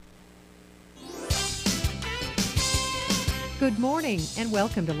Good morning and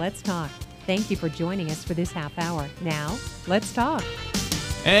welcome to Let's Talk. Thank you for joining us for this half hour. Now, let's talk.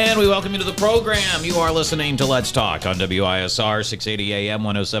 And we welcome you to the program. You are listening to Let's Talk on WISR 680 AM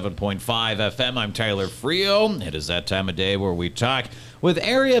 107.5 FM. I'm Tyler Frio. It is that time of day where we talk with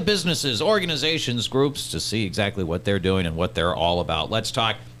area businesses, organizations, groups to see exactly what they're doing and what they're all about. Let's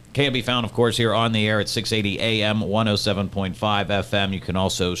Talk can be found, of course, here on the air at 680 AM 107.5 FM. You can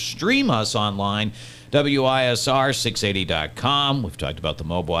also stream us online, WISR680.com. We've talked about the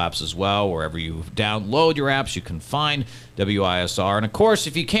mobile apps as well. Wherever you download your apps, you can find WISR. And, of course,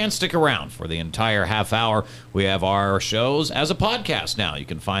 if you can't stick around for the entire half hour, we have our shows as a podcast now. You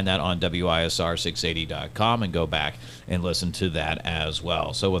can find that on WISR680.com and go back and listen to that as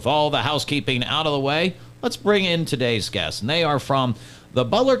well. So with all the housekeeping out of the way, let's bring in today's guests. And they are from the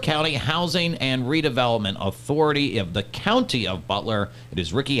Butler County Housing and Redevelopment Authority of the County of Butler. It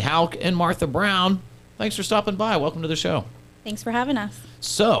is Ricky Houk and Martha Brown. Thanks for stopping by. Welcome to the show. Thanks for having us.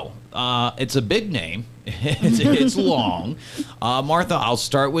 So, it's a big name. It's long. Martha, I'll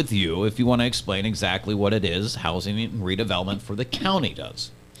start with you if you want to explain exactly what it is Housing and Redevelopment for the county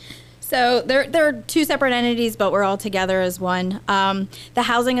does. So they're two separate entities, but we're all together as one. The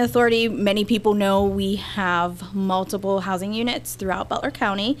Housing Authority, many people know we have multiple housing units throughout Butler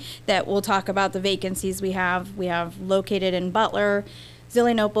County that we'll talk about the vacancies we have. We have located in Butler,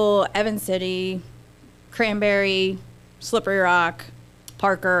 Zillionople, Evans City, Cranberry, Slippery Rock,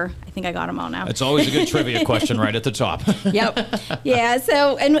 Parker. I think I got them all now. It's always a good trivia question right at the top. Yep. Yeah.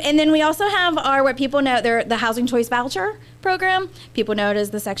 So, and then we also have what people know, the Housing Choice Voucher program. People know it as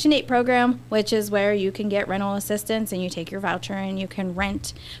the Section 8 program, which is where you can get rental assistance and you take your voucher and you can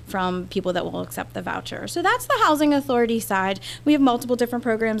rent from people that will accept the voucher. So that's the Housing Authority side. We have multiple different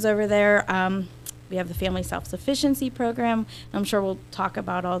programs over there. We have the Family Self-Sufficiency Program. I'm sure we'll talk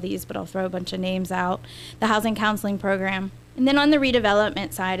about all these, but I'll throw a bunch of names out. The Housing Counseling Program. And then on the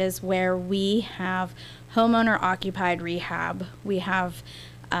redevelopment side is where we have homeowner-occupied rehab. We have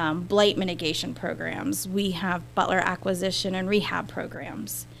blight mitigation programs. We have Butler acquisition and rehab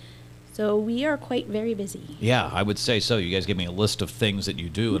programs. So we are quite very busy. Yeah, I would say so. You guys give me a list of things that you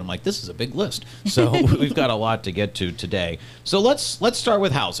do, and I'm like, this is a big list. So we've got a lot to get to today. So let's start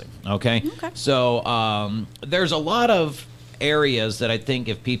with housing, okay? Okay. So there's a lot of areas that I think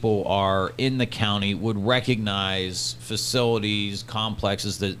if people are in the county would recognize facilities,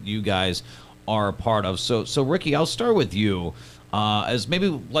 complexes that you guys are a part of. So Ricky, I'll start with you. As maybe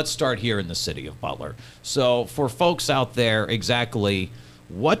let's start here in the city of Butler. So for folks out there, exactly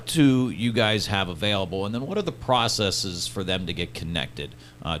what do you guys have available, and then what are the processes for them to get connected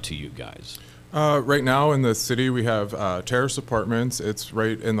to you guys? Right now in the city, we have Terrace Apartments. It's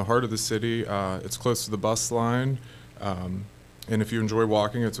right in the heart of the city. It's close to the bus line. And if you enjoy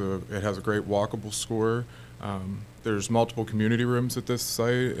walking, it has a great walkable score. There's multiple community rooms at this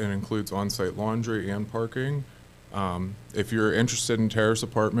site. It includes on-site laundry and parking. If you're interested in Terrace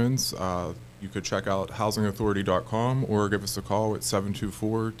Apartments, you could check out housingauthority.com or give us a call at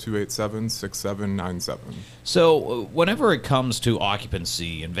 724-287-6797. So whenever it comes to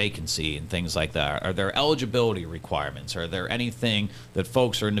occupancy and vacancy and things like that, are there eligibility requirements? Are there anything that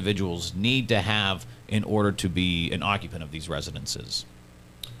folks or individuals need to have in order to be an occupant of these residences?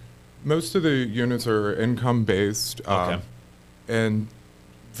 Most of the units are income-based. Okay. And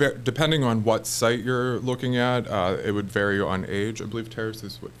depending on what site you're looking at, it would vary on age. I believe Terrace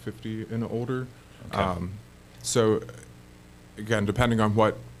is, 50 and older? Okay. So, again, depending on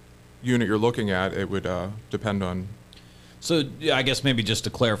what unit you're looking at, it would depend on... So yeah, I guess maybe just to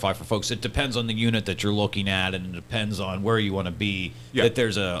clarify for folks, it depends on the unit that you're looking at, and it depends on where you want to be, that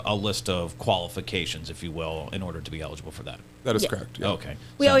there's a list of qualifications, if you will, in order to be eligible for that. That is correct. Yeah. Okay.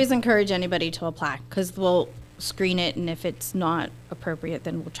 We always encourage anybody to apply because we'll screen it, and if it's not appropriate,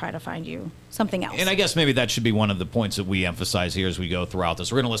 then we'll try to find you something else. And I guess maybe that should be one of the points that we emphasize here as we go throughout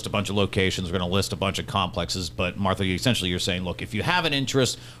this. We're going to list a bunch of locations, we're going to list a bunch of complexes, but Martha, essentially you're saying, look, if you have an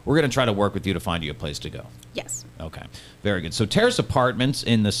interest, we're going to try to work with you to find you a place to go. Yes. Okay, very good. So Terrace Apartments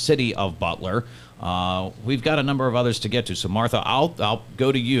in the city of Butler. We've got a number of others to get to. So Martha, I'll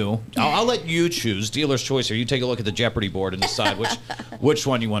go to you. I'll let you choose. Dealer's choice here. You take a look at the Jeopardy board and decide which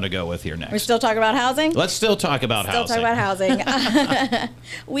one you want to go with here next. We're still talking about housing? Let's still talk about housing. Still talk about housing.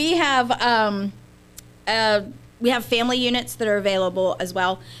 We have family units that are available as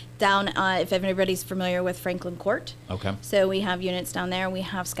well down, if everybody's familiar with Franklin Court. Okay. So we have units down there. We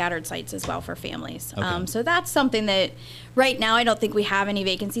have scattered sites as well for families. Okay. So that's something that right now I don't think we have any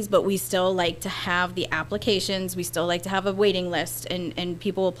vacancies, but we still like to have the applications. We still like to have a waiting list, and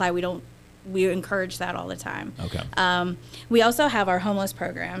people apply. We don't we encourage that all the time. Okay. We also have our homeless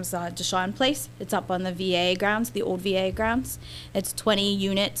programs, Deshawn Place. It's up on the VA grounds, the old VA grounds. It's 20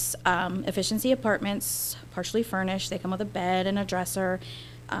 units, efficiency apartments, partially furnished. They come with a bed and a dresser.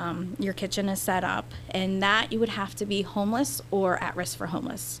 Your kitchen is set up, and that you would have to be homeless or at risk for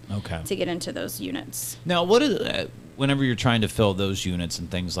homeless to get into those units. Now, whenever you're trying to fill those units and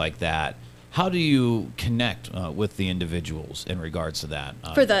things like that, how do you connect with the individuals in regards to that?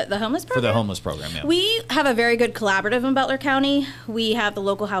 For the homeless program? For the homeless program, yeah. We have a very good collaborative in Butler County. We have the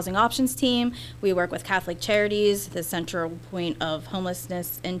local housing options team. We work with Catholic Charities, the central point of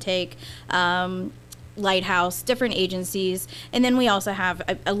homelessness intake, Lighthouse, different agencies. And then we also have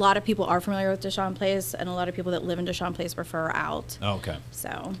a lot of people are familiar with Deshawn Place, and a lot of people that live in Deshawn Place refer out. Okay.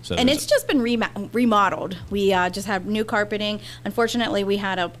 So and it's just been remodeled. We just have new carpeting. Unfortunately, we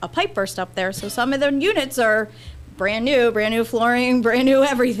had a pipe burst up there, so some of the units are brand new flooring, brand new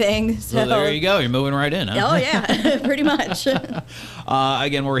everything. So well, there you go. You're moving right in, huh? Oh, yeah, pretty much.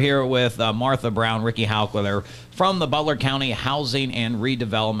 Again, we're here with Martha Brown, Ricky Houk, from the Butler County Housing and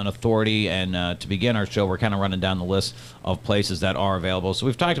Redevelopment Authority. And to begin our show, we're kind of running down the list of places that are available. So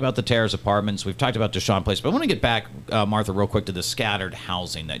we've talked about the Terrace Apartments. We've talked about Deshawn Place. But I want to get back, Martha, real quick to the scattered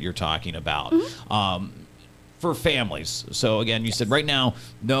housing that you're talking about. Mm-hmm. For families. So again, you said right now,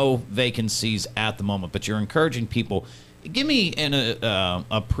 no vacancies at the moment, but you're encouraging people. Give me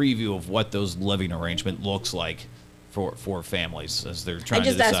a preview of what those living arrangement looks like for families as they're trying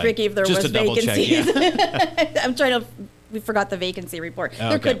to decide. I just asked Ricky if there was vacancies. I'm trying to, we forgot the vacancy report. Okay.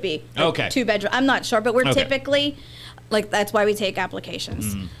 There could be okay. 2-bedroom. I'm not sure, but we're okay. typically, that's why we take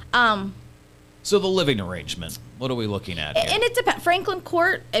applications. Mm. So the living arrangement, what are we looking at here? And it depends. Franklin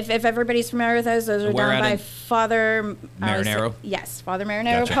Court, if everybody's familiar with those are down by Father Marinero. Yes, Father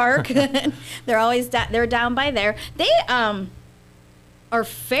Marinero Gotcha. Park. They're down by there. They are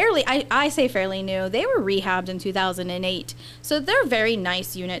fairly, I say fairly new. They were rehabbed in 2008, so they're very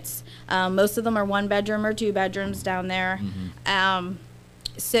nice units. Most of them are 1-bedroom or 2 bedrooms down there. Mm-hmm.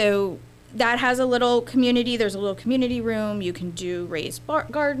 So that has a little community. There's a little community room. You can do raised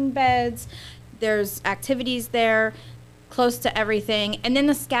garden beds. There's activities there, close to everything. And then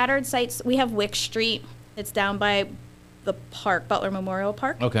the scattered sites, we have Wick Street. It's down by the park, Butler Memorial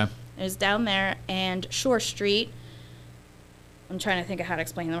Park. Okay. It's down there. And Shore Street. I'm trying to think of how to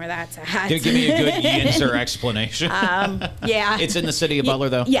explain where that's at. Give me a good answer explanation. Yeah. It's in the city of Butler,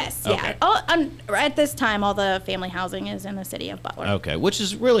 though? Yes, okay. yeah. At this time, all the family housing is in the city of Butler. Okay, which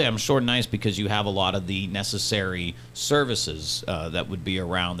is really, I'm sure, nice because you have a lot of the necessary services that would be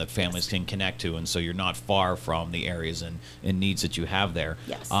around that families can connect to, and so you're not far from the areas and needs that you have there.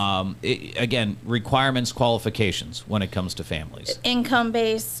 Yes. Again, requirements, qualifications when it comes to families.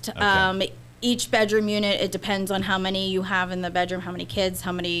 Income-based. Okay. Each bedroom unit, it depends on how many you have in the bedroom, how many kids,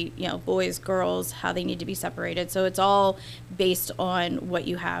 how many boys, girls, how they need to be separated. So it's all based on what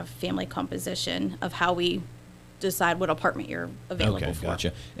you have, family composition of how we decide what apartment you're available for.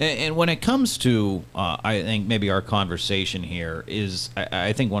 Gotcha. And when it comes to, I think maybe our conversation here is,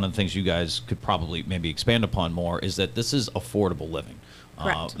 I think one of the things you guys could probably maybe expand upon more is that this is affordable living.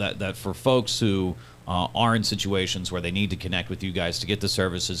 Correct. That for folks who are in situations where they need to connect with you guys to get the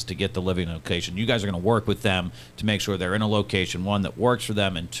services, to get the living location, you guys are going to work with them to make sure they're in a location, one, that works for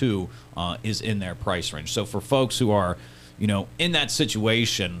them, and two, is in their price range. So for folks who are, in that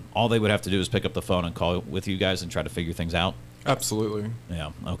situation, all they would have to do is pick up the phone and call with you guys and try to figure things out? Absolutely.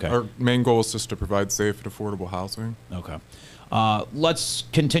 Yeah, okay. Our main goal is just to provide safe and affordable housing. Okay. Let's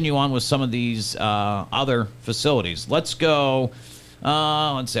continue on with some of these other facilities. Let's go...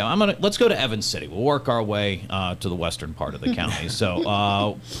 let's see. Let's go to Evans City. We'll work our way to the western part of the county.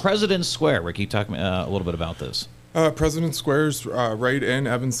 So, President Square. Ricky, talk to me a little bit about this. President Square's right in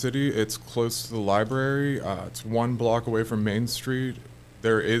Evans City. It's close to the library. It's 1 block away from Main Street.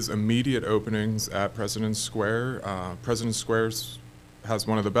 There is immediate openings at President Square. President Square has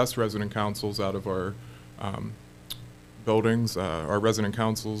one of the best resident councils out of our buildings. Our resident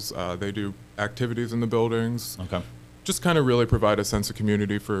councils, they do activities in the buildings. Okay. Just kind of really provide a sense of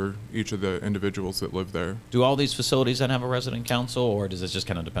community for each of the individuals that live there. Do all these facilities then have a resident council, or does it just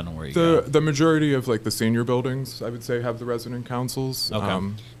kind of depend on where you go? The majority of the senior buildings, I would say, have the resident councils.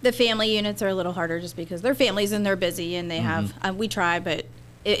 Okay. The family units are a little harder just because they're families and they're busy and they have, we try, but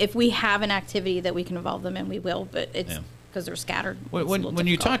if we have an activity that we can involve them in, we will, but it's because they're scattered. When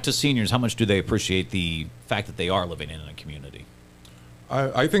you talk to seniors, how much do they appreciate the fact that they are living in a community?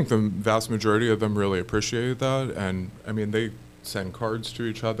 I think the vast majority of them really appreciate that, and I mean they send cards to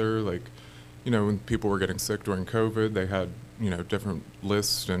each other. When people were getting sick during COVID, they had different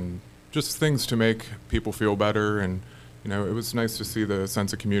lists and just things to make people feel better, and it was nice to see the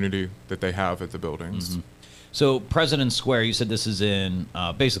sense of community that they have at the buildings. So President Square, you said this is in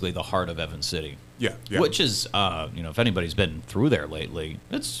basically the heart of Evans City. Yeah. Which is, if anybody's been through there lately,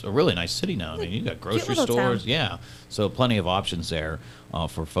 it's a really nice city now. I mean, you got grocery little stores. town. Yeah. So plenty of options there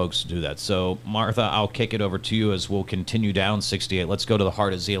for folks to do that. So, Martha, I'll kick it over to you as we'll continue down 68. Let's go to the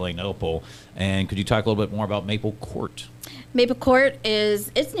heart of Zelienople. And could you talk a little bit more about Maple Court? Maple Court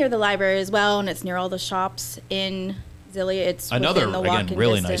it's near the library as well, and it's near all the shops in Zillia. It's Another, within the walking again,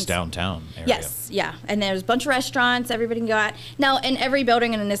 really nice distance. downtown area. Yes, yeah. And there's a bunch of restaurants, everybody can go out. Now, in every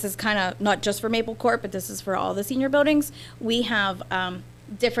building, and this is kind of not just for Maple Court, but this is for all the senior buildings, we have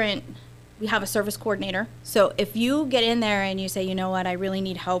we have a service coordinator. So if you get in there and you say, you know what, I really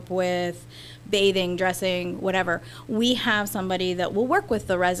need help with bathing, dressing, whatever, we have somebody that will work with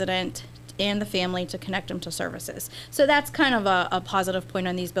the resident and the family to connect them to services. So that's kind of a positive point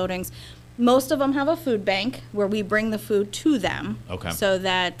on these buildings. Most of them have a food bank where we bring the food to them, so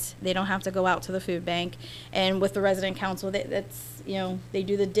that they don't have to go out to the food bank. And with the resident council, they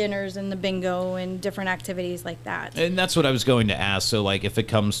do the dinners and the bingo and different activities like that. And that's what I was going to ask. So, like, if it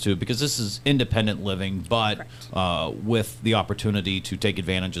comes to, because this is independent living, but with the opportunity to take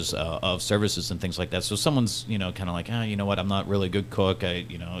advantages of services and things like that. So someone's, kind of like, you know what, I'm not really a good cook.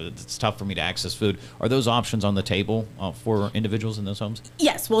 It's tough for me to access food. Are those options on the table for individuals in those homes?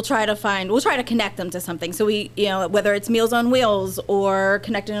 Yes, we'll try to connect them to something. So we, whether it's Meals on Wheels or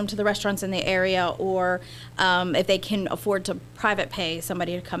connecting them to the restaurants in the area, or if they can afford to private pay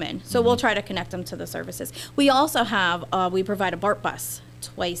somebody to come in. So we'll try to connect them to the services. We also have, we provide a BART bus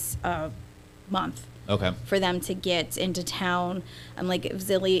twice a month. Okay. For them to get into town. And like if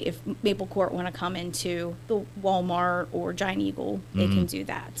Maple Court want to come into the Walmart or Giant Eagle, they can do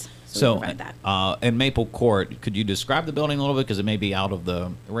that. So we provide that. And Maple Court, could you describe the building a little bit? Because it may be out of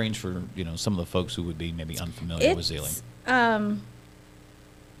the range for, some of the folks who would be maybe unfamiliar with Zeeling.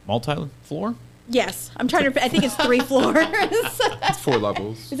 Multi-floor? Yes. I think it's 3 floors. It's 4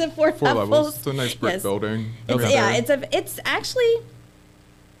 levels. Is it 4 levels? It's a nice brick building. It's actually,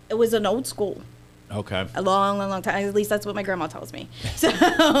 it was an old school. Okay. A long, long, long time. At least that's what my grandma tells me. So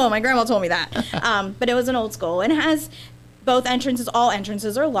my grandma told me that. But it was an old school, and it has both entrances. All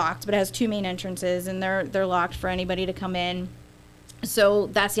entrances are locked, but it has 2 main entrances, and they're locked for anybody to come in. So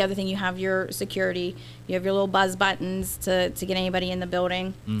that's the other thing. You have your security. You have your little buzz buttons to get anybody in the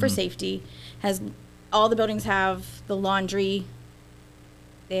building for safety. All the buildings have the laundry.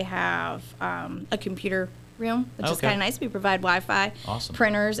 They have a computer room, which is kind of nice. We provide Wi-Fi,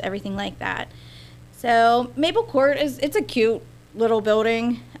 printers, everything like that. So Maple Court it's a cute little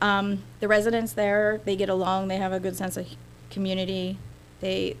building. The residents there, they get along. They have a good sense of community.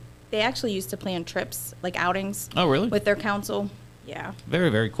 They actually used to plan trips, like outings. Oh, really? With their council. Yeah. Very,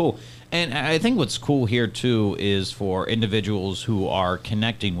 very cool. And I think what's cool here, too, is for individuals who are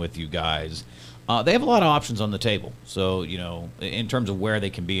connecting with you guys, they have a lot of options on the table. So, in terms of where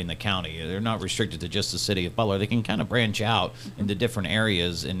they can be in the county, they're not restricted to just the city of Butler. They can kind of branch out into different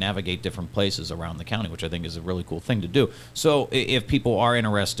areas and navigate different places around the county, which I think is a really cool thing to do. So if people are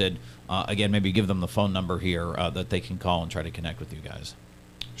interested, again, maybe give them the phone number here that they can call and try to connect with you guys.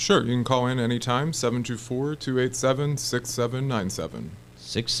 Sure. You can call in anytime, 724-287-6797.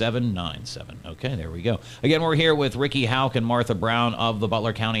 6797. Okay, there we go. Again, we're here with Ricky Houk and Martha Brown of the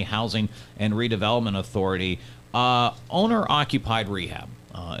Butler County Housing and Redevelopment Authority. Owner-occupied rehab.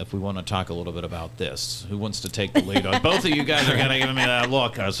 If we want to talk a little bit about this, who wants to take the lead on? Both of you guys are kind of giving me that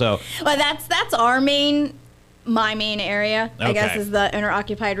look. Well, that's my main area, I guess, is the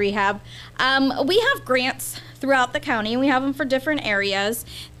owner-occupied rehab. We have grants throughout the county, and we have them for different areas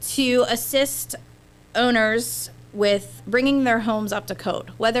to assist owners with bringing their homes up to code,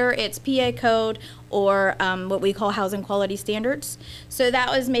 whether it's PA code or what we call housing quality standards. So that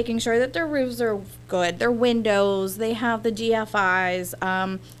was making sure that their roofs are good, their windows, they have the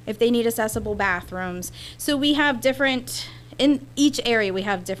GFIs, if they need accessible bathrooms. So we have in each area we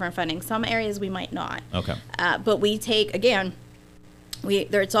have different funding. Some areas we might not. Okay. But we take, again,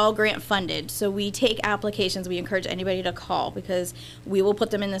 it's all grant funded, so we take applications. We encourage anybody to call because we will put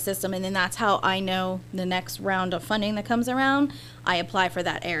them in the system, and then that's how I know the next round of funding that comes around. I apply for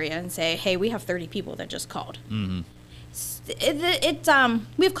that area and say, hey, we have 30 people that just called. Mm-hmm.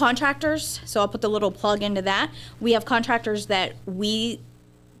 We have contractors, so I'll put the little plug into that. We have contractors that we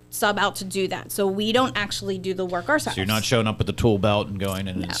sub out to do that, so we don't actually do the work ourselves. So you're not showing up with the tool belt and going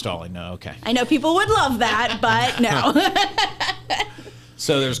and installing. No, okay. I know people would love that, but no.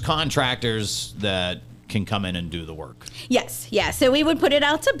 So there's contractors that can come in and do the work. Yes, yeah. So we would put it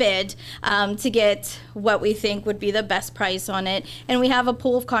out to bid to get what we think would be the best price on it. And we have a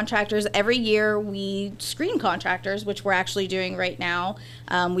pool of contractors. Every year we screen contractors, which we're actually doing right now.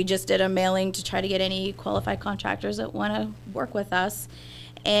 We just did a mailing to try to get any qualified contractors that want to work with us.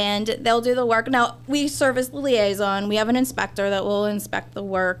 And they'll do the work. Now, we serve as the liaison. We have an inspector that will inspect the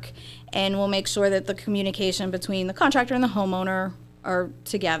work, and we'll make sure that the communication between the contractor and the homeowner are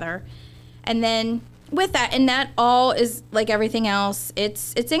together. And then with that, and that all is like everything else,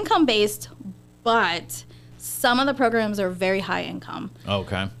 it's income based, but some of the programs are very high income.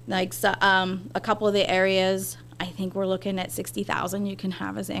 Okay. Like so, a couple of the areas, I think we're looking at 60,000 you can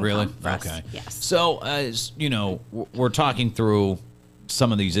have as income. Really? For us. Okay. Yes. So, as you know, we're talking through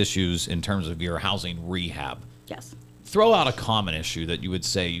some of these issues in terms of your housing rehab. Yes. Throw out a common issue that you would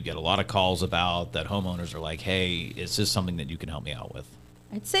say you get a lot of calls about, that homeowners are like, hey, is this something that you can help me out with?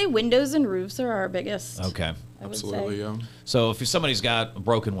 I'd say windows and roofs are our biggest. Okay. I would Absolutely, say. yeah. So if somebody's got a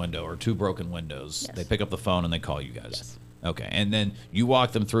broken window or 2 broken windows, Yes. they pick up the phone and they call you guys. Yes. Okay. And then you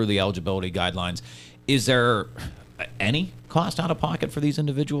walk them through the eligibility guidelines. Is there any cost out of pocket for these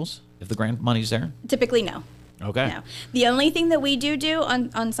individuals if the grant money's there? Typically, no. Okay. No. The only thing that we do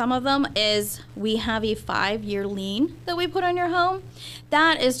on some of them is we have a 5-year lien that we put on your home.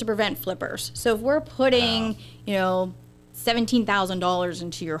 That is to prevent flippers. So if we're putting, $17,000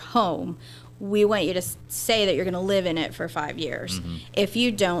 into your home, we want you to say that you're going to live in it for 5 years. Mm-hmm. If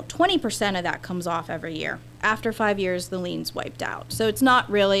you don't, 20% of that comes off every year. After 5 years, the lien's wiped out. So it's not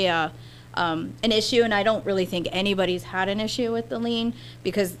really an issue, and I don't really think anybody's had an issue with the lien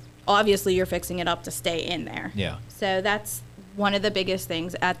because obviously you're fixing it up to stay in there. Yeah. So that's one of the biggest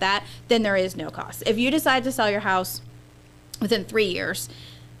things at that. Then there is no cost. If you decide to sell your house within 3 years,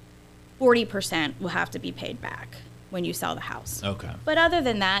 40% will have to be paid back when you sell the house. Okay. But other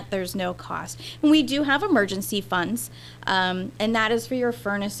than that, there's no cost. And we do have emergency funds, and that is for your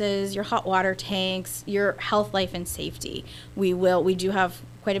furnaces, your hot water tanks, your health, life, and safety. We do have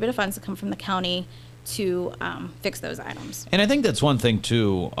quite a bit of funds that come from the county to fix those items. And I think that's one thing,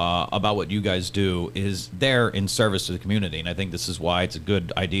 too, about what you guys do is they're in service to the community. And I think this is why it's a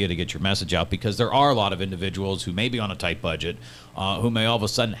good idea to get your message out, because there are a lot of individuals who may be on a tight budget, who may all of a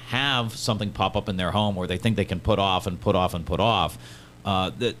sudden have something pop up in their home where they think they can put off and put off and put off.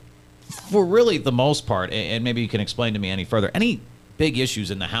 That for really the most part, and maybe you can explain to me any further, any big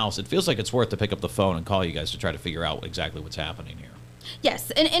issues in the house, it feels like it's worth to pick up the phone and call you guys to try to figure out exactly what's happening here. Yes,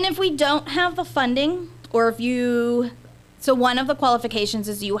 and if we don't have the funding, or if you, so one of the qualifications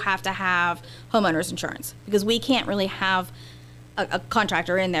is you have to have homeowners insurance, because we can't really have a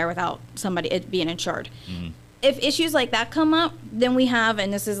contractor in there without somebody it being insured. Mm-hmm. If issues like that come up, then we have,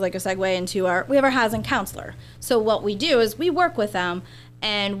 and this is like a segue into we have our housing counselor. So what we do is we work with them,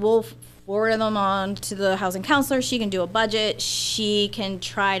 and we'll forward them on to the housing counselor. She can do a budget. She can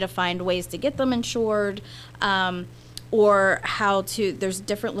try to find ways to get them insured. Or how to, there's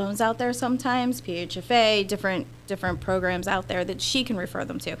different loans out there sometimes, PHFA, different programs out there that she can refer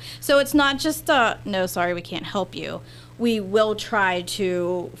them to. So it's not just no, sorry, we can't help you. We will try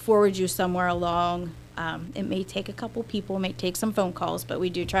to forward you somewhere along. It may take a couple people, may take some phone calls, but we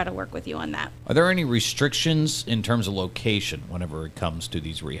do try to work with you on that. Are there any restrictions in terms of location whenever it comes to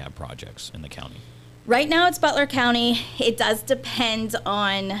these rehab projects in the county? Right now it's Butler County. It does depend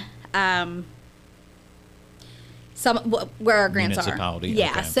on where our grants are. Municipality,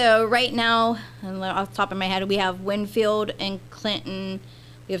 Yeah, okay. so right now, and off the top of my head, we have Winfield and Clinton.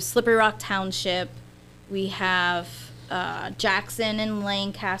 We have Slippery Rock Township. We have Jackson and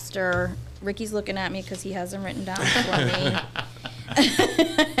Lancaster. Ricky's looking at me because he has them written down for me.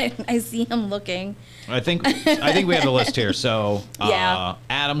 I see him looking. I think we have the list here. So Yeah.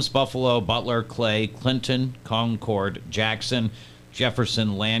 Adams, Buffalo, Butler, Clay, Clinton, Concord, Jackson,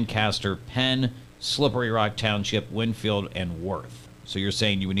 Jefferson, Lancaster, Penn, Slippery Rock Township, Winfield, and Worth. So you're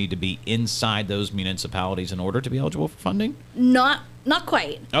saying you would need to be inside those municipalities in order to be eligible for funding? Not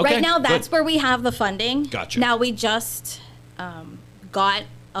quite. Okay, Right now, that's good. where we have the funding. Gotcha. Now we just got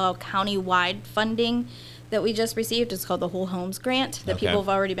a county-wide funding that we just received. It's called the Whole Homes Grant that Okay. people have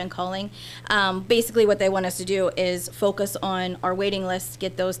already been calling. Basically, what they want us to do is focus on our waiting lists,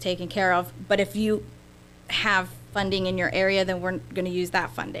 get those taken care of. But if you have funding in your area, then we're going to use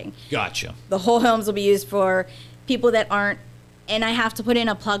that funding. Gotcha. The whole homes will be used for people that aren't, and I have to put in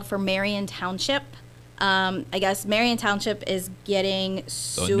a plug for Marion Township. I guess Marion Township is getting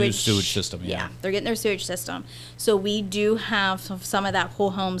So a new sewage system, yeah. They're getting their sewage system. So we do have some of that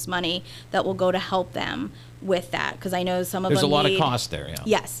whole homes money that will go to help them with that, because I know some of There's a them lot of need- cost there, yeah.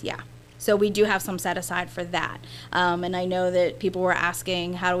 Yes, yeah. So we do have some set aside for that. And I know that people were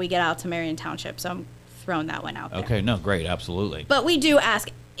asking, how do we get out to Marion Township? So I'm throwing that one out there. Okay, no, great, absolutely. But we do ask,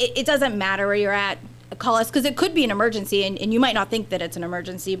 it doesn't matter where you're at, call us, because it could be an emergency, and you might not think that it's an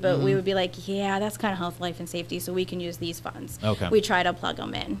emergency, but we would be like, yeah, that's kind of health, life, and safety, so we can use these funds. Okay. We try to plug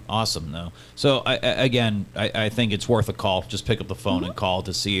them in. Awesome, though. So, I think it's worth a call. Just pick up the phone and call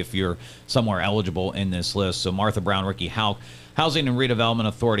to see if you're somewhere eligible in this list. So, Martha Brown, Ricky Houk, Housing and Redevelopment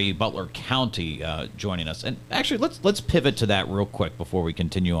Authority, Butler County, joining us. And actually, let's pivot to that real quick before we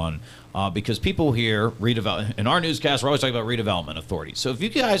continue on, because people here in our newscast, we're always talking about Redevelopment Authority. So, if you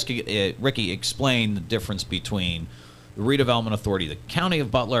guys could, Ricky, explain the difference between the Redevelopment Authority, the County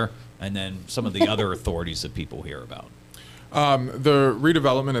of Butler, and then some of the other authorities that people hear about. The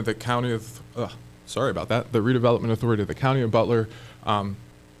redevelopment of the county of, sorry about that. The redevelopment authority of the county of Butler,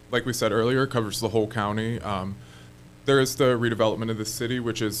 like we said earlier, covers the whole county. There is the redevelopment of the city,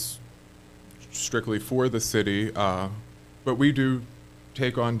 which is strictly for the city, but we do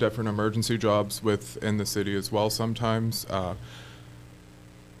take on different emergency jobs within the city as well sometimes.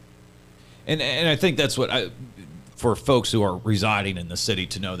 And I think that's what for folks who are residing in the city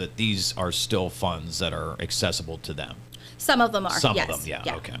to know that these are still funds that are accessible to them. Some of them are. Some yes. of them,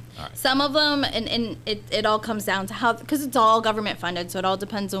 yeah. Okay, all right. Some of them, and it all comes down to how, because it's all government funded, so it all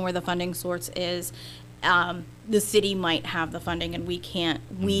depends on where the funding source is. The city might have the funding, and we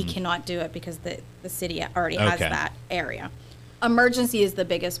cannot do it because the city already has that area. Emergency is the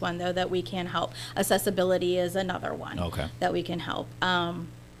biggest one, though, that we can help. Accessibility is another one that we can help.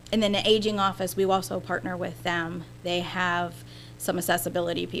 And then the aging office, we also partner with them. They have some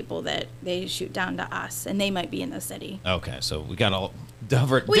accessibility people that they shoot down to us, and they might be in the city. Okay, so we got all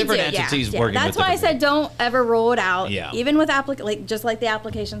different entities working. That's why I said don't ever roll it out. Yeah. Even with just like the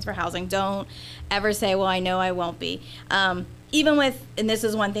applications for housing, don't ever say, "Well, I know I won't be." Even with, and this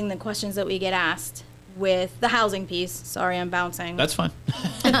is one thing, the questions that we get asked with the housing piece. Sorry, I'm bouncing. That's fine.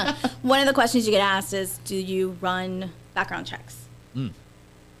 One of the questions you get asked is, "Do you run background checks?"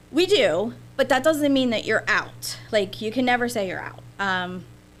 We do, but that doesn't mean that you're out. Like, you can never say you're out,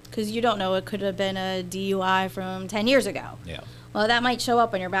 because you don't know. It could have been a DUI from 10 years ago. Yeah. Well, that might show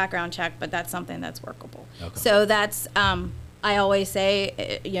up on your background check, but that's something that's workable. Okay. So that's, I always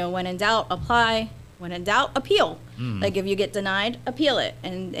say, when in doubt, apply. When in doubt, appeal. Like, if you get denied, appeal it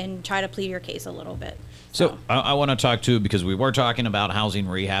and try to plead your case a little bit. So I want to talk too, because we were talking about housing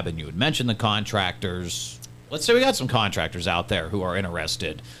rehab, and you had mentioned the contractors. Let's say we got some contractors out there who are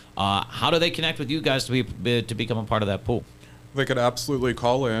interested. How do they connect with you guys to become a part of that pool? They could absolutely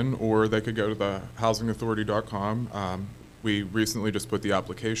call in, or they could go to the housingauthority.com. We recently just put the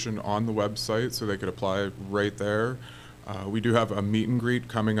application on the website, so they could apply right there. We do have a meet and greet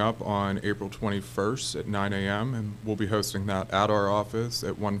coming up on April 21st at 9 a.m., and we'll be hosting that at our office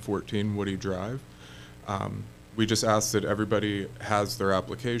at 114 Woody Drive. We just ask that everybody has their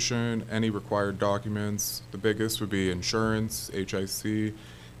application, any required documents. The biggest would be insurance, HIC,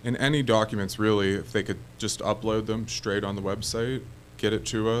 and any documents really, if they could just upload them straight on the website, get it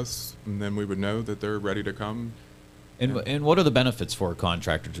to us, and then we would know that they're ready to come. And what are the benefits for a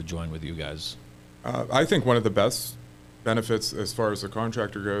contractor to join with you guys? I think one of the best benefits as far as the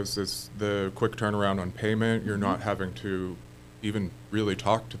contractor goes is the quick turnaround on payment. You're not having to even really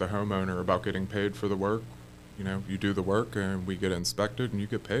talk to the homeowner about getting paid for the work. You do the work, and we get inspected, and you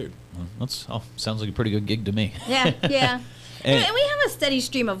get paid. Well, sounds like a pretty good gig to me. Yeah, yeah. And we have a steady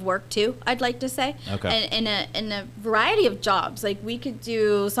stream of work too, I'd like to say. Okay. And in a variety of jobs. Like, we could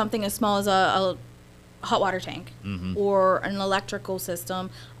do something as small as a hot water tank or an electrical system,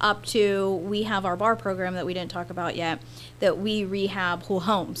 up to, we have our bar program that we didn't talk about yet, that we rehab whole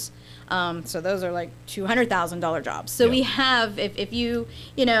homes. So those are like $200,000 jobs. So we have, if you,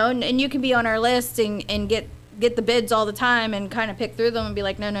 and you can be on our list and get the bids all the time and kind of pick through them and be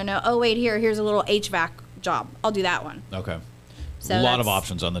like, no. Oh, wait, here's a little HVAC job. I'll do that one. Okay. So a lot of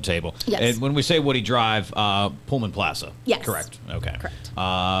options on the table. Yes. And when we say Woody Drive, Pullman Plaza. Yes. Correct. Okay. Correct.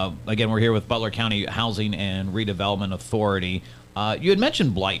 Again, we're here with Butler County Housing and Redevelopment Authority. You had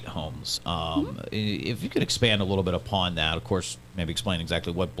mentioned blight homes. If you could expand a little bit upon that, of course, maybe explain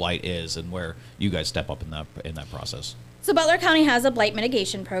exactly what blight is and where you guys step up in that process. So Butler County has a blight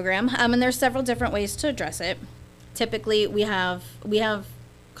mitigation program, and there's several different ways to address it. Typically, we have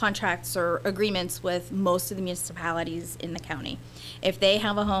contracts or agreements with most of the municipalities in the county. If they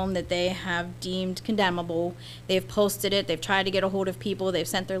have a home that they have deemed condemnable, they've posted it, they've tried to get a hold of people, they've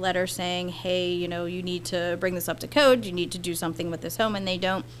sent their letters saying, hey, you need to bring this up to code, you need to do something with this home, and they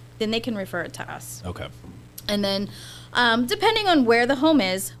don't, then they can refer it to us. Okay. And then depending on where the home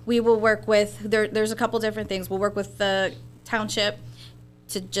is, we will work with, there's a couple different things. We'll work with the township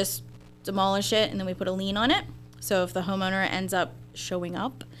to just demolish it, and then we put a lien on it. So if the homeowner ends up showing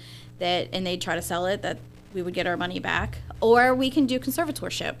up, and they try to sell it, that we would get our money back. Or we can do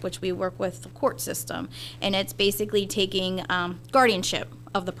conservatorship, which we work with the court system. And it's basically taking guardianship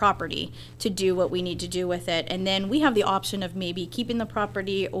of the property to do what we need to do with it. And then we have the option of maybe keeping the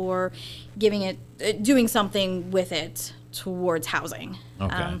property or giving it, doing something with it towards housing.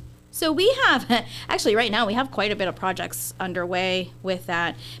 Okay. So we have, actually right now, we have quite a bit of projects underway with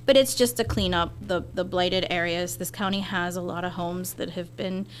that, but it's just to clean up the blighted areas. This county has a lot of homes that have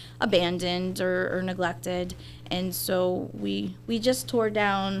been abandoned or neglected, and so we just tore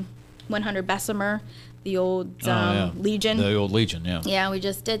down 100 Bessemer, the old Legion. The old Legion, yeah. Yeah, we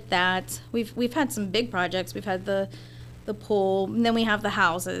just did that. We've had some big projects. We've had the pool, and then we have the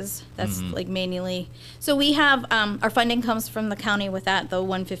houses. That's like mainly. So we have our funding comes from the county with that. The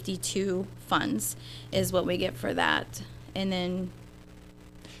 152 funds is what we get for that, and then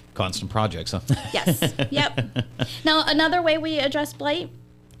Constant projects, huh? yes, yep. Now another way we address blight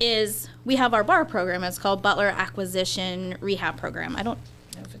is we have our bar program. It's called Butler Acquisition Rehab Program. I don't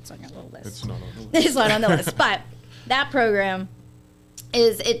know if it's on your little list. It's not on the list. It's not on the list, but that program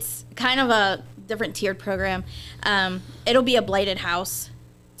it's kind of a different tiered program. It'll be a blighted house.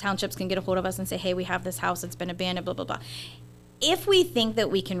 Townships can get a hold of us and say, hey, we have this house, it's been abandoned, blah, blah, blah. If we think that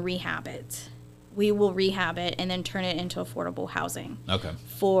we can rehab it, we will rehab it and then turn it into affordable housing. Okay.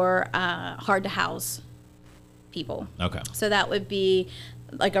 For hard to house people. Okay. So that would be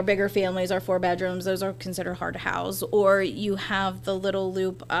like our bigger families, our 4 bedrooms, those are considered hard to house. Or you have the little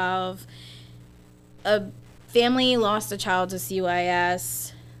loop of a family lost a child to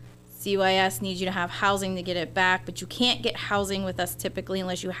CYS. CYS needs you to have housing to get it back, but you can't get housing with us typically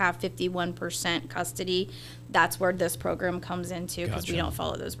unless you have 51% custody. That's where this program comes into because we don't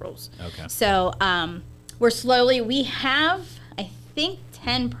follow those rules. Okay. So we have, I think,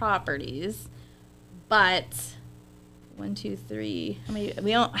 10 properties, but 1, 2, 3. I mean,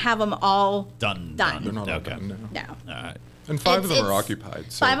 we don't have them all done. They're not all done, no. All right. And 5 of them are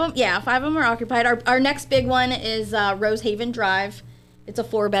occupied. So. 5 of them are occupied. Our next big one is Rosehaven Drive. It's a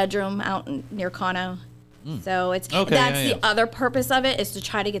 4-bedroom out near Kano. So it's the other purpose of it is to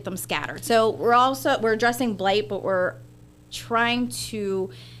try to get them scattered. So we're addressing blight, but we're trying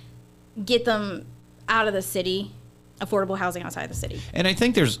to get them out of the city, affordable housing outside the city. And I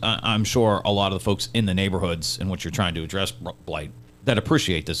think there's, I'm sure, a lot of the folks in the neighborhoods in which you're trying to address blight that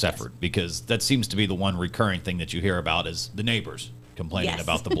appreciate this effort, because that seems to be the one recurring thing that you hear about is the neighbors complaining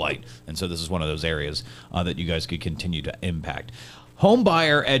about the blight. And so this is one of those areas that you guys could continue to impact. Home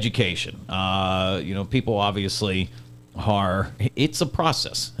buyer education. People obviously it's a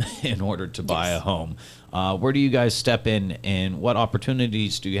process in order to buy a home. Where do you guys step in, and what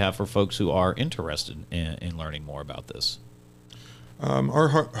opportunities do you have for folks who are interested in learning more about this?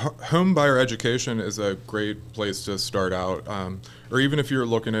 Our home buyer education is a great place to start out. Or even if you're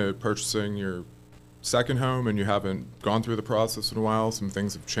looking at purchasing your second home and you haven't gone through the process in a while, some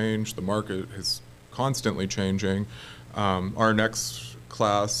things have changed. The market is constantly changing. Our next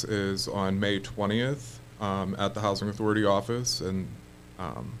class is on May 20th at the Housing Authority office, and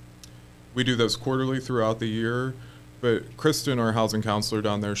we do those quarterly throughout the year. But Kristen, our housing counselor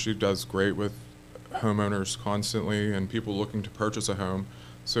down there, she does great with homeowners constantly and people looking to purchase a home.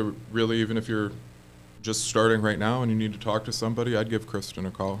 So really, even if you're just starting right now and you need to talk to somebody, I'd give Kristen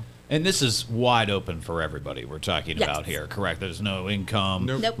a call. And this is wide open for everybody we're talking about here, correct? There's no income.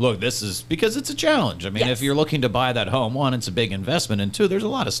 Nope. Look, this is because it's a challenge. I mean, if you're looking to buy that home, 1, it's a big investment, and 2, there's a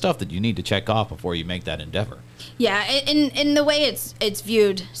lot of stuff that you need to check off before you make that endeavor. Yeah, and the way it's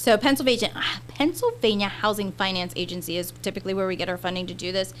viewed, so Pennsylvania Housing Finance Agency is typically where we get our funding to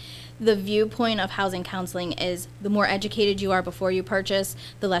do this. The viewpoint of housing counseling is the more educated you are before you purchase,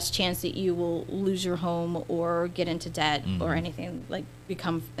 the less chance that you will lose your home or get into debt or anything, like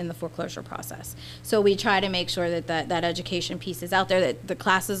become in the foreclosure process. So we try to make sure that education piece is out there, that the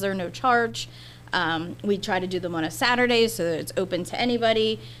classes are no charge. We try to do them on a Saturday so that it's open to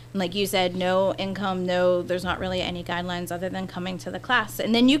anybody. And like you said, no income, there's not really any guidelines other than coming to the class.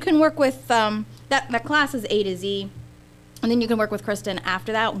 And then you can work with, that class is A to Z. And then you can work with Kristen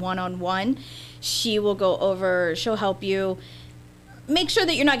after that, one-on-one. She'll help you make sure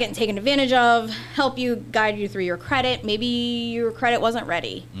that you're not getting taken advantage of, help you, guide you through your credit. Maybe your credit wasn't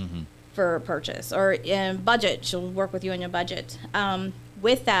ready for purchase, or in budget. She'll work with you on your budget.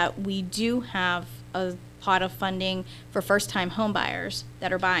 With that, we do have a pot of funding for first-time home buyers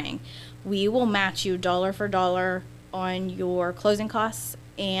that are buying. We will match you dollar for dollar on your closing costs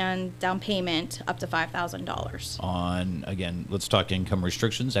and down payment up to $5,000. On, again, let's talk income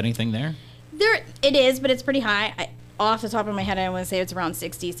restrictions. Anything there? There it is, but it's pretty high. Off the top of my head, I want to say it's around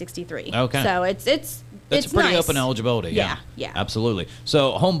 60, 63. Okay. So it's That's it's a pretty nice. open eligibility. Yeah, yeah. Absolutely.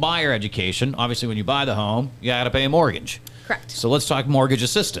 So home buyer education, obviously when you buy the home, you got to pay a mortgage. Correct. So let's talk mortgage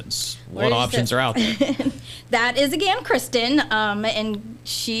assistance. What options are out there? That is, again, Kristen, and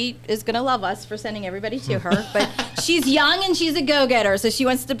she is going to love us for sending everybody to her, but she's young and she's a go-getter, so she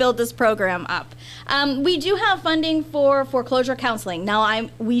wants to build this program up. We do have funding for foreclosure counseling. Now,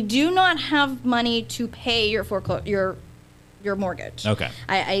 we do not have money to pay your mortgage. Okay.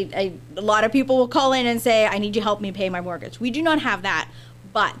 A lot of people will call in and say, I need you to help me pay my mortgage. We do not have that,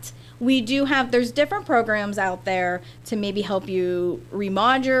 but we do have, there's different programs out there to maybe help you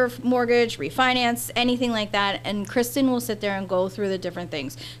remod your mortgage, refinance, anything like that. And Kristen will sit there and go through the different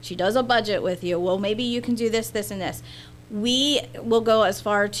things. She does a budget with you. Well, maybe you can do this, this, and this. We will go as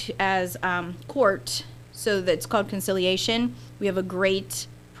far as court, so that's called conciliation. We have a great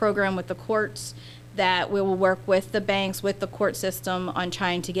program with the courts that we will work with the banks, with the court system on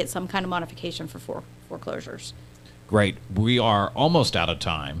trying to get some kind of modification for foreclosures. Great. We are almost out of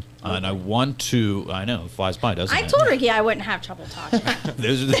time, and I want to, I know, it flies by, doesn't it? I told Ricky I wouldn't have trouble talking.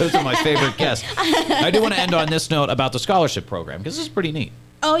 Those are my favorite guests. I do want to end on this note about the scholarship program, because this is pretty neat.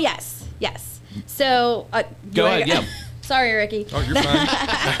 Oh, yes, yes. So, Go ahead, yeah. Sorry, Ricky. Oh, you're fine.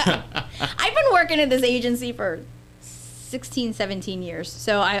 I've been working at this agency for 16, 17 years.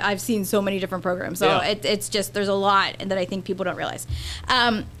 So I've seen so many different programs. So Yeah. it's just, there's a lot that I think people don't realize.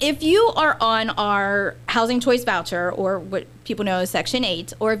 If you are on our housing choice voucher, or what people know as Section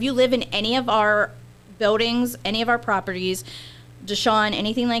 8, or if you live in any of our buildings, any of our properties, Deshaun,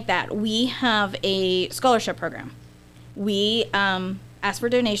 anything like that, we have a scholarship program. We ask for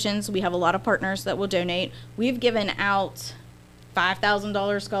donations. We have a lot of partners that will donate. We've given out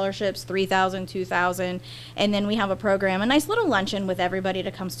 $5,000 scholarships, $3,000, $2,000, and then we have a program, a nice little luncheon with everybody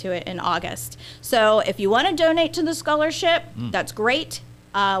that comes to it in August. So if you want to donate to the scholarship, that's great.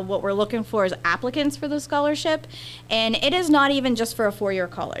 What we're looking for is applicants for the scholarship, and it is not even just for a four-year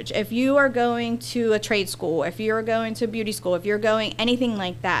college. If you are going to a trade school, if you're going to beauty school, if you're going anything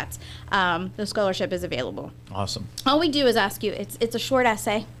like that, the scholarship is available. Awesome. All we do is ask you, it's a short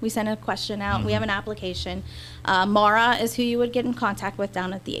essay. We send a question out. We have an application. Mara is who you would get in contact with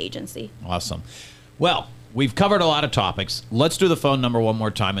down at the agency. Awesome. Well, we've covered a lot of topics. Let's do the phone number one more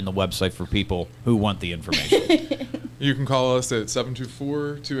time and the website for people who want the information. You can call us at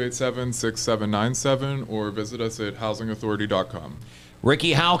 724-287-6797 or visit us at housingauthority.com.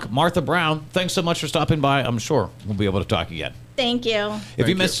 Ricky Houk, Martha Brown, thanks so much for stopping by. I'm sure we'll be able to talk again. Thank you. If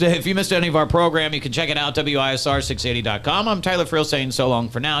you missed any of our program, you can check it out, WISR680.com. I'm Tyler Friel saying so long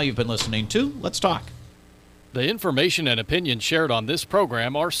for now. You've been listening to Let's Talk. The information and opinions shared on this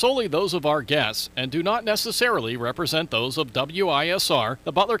program are solely those of our guests and do not necessarily represent those of WISR,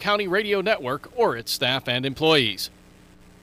 the Butler County Radio Network, or its staff and employees.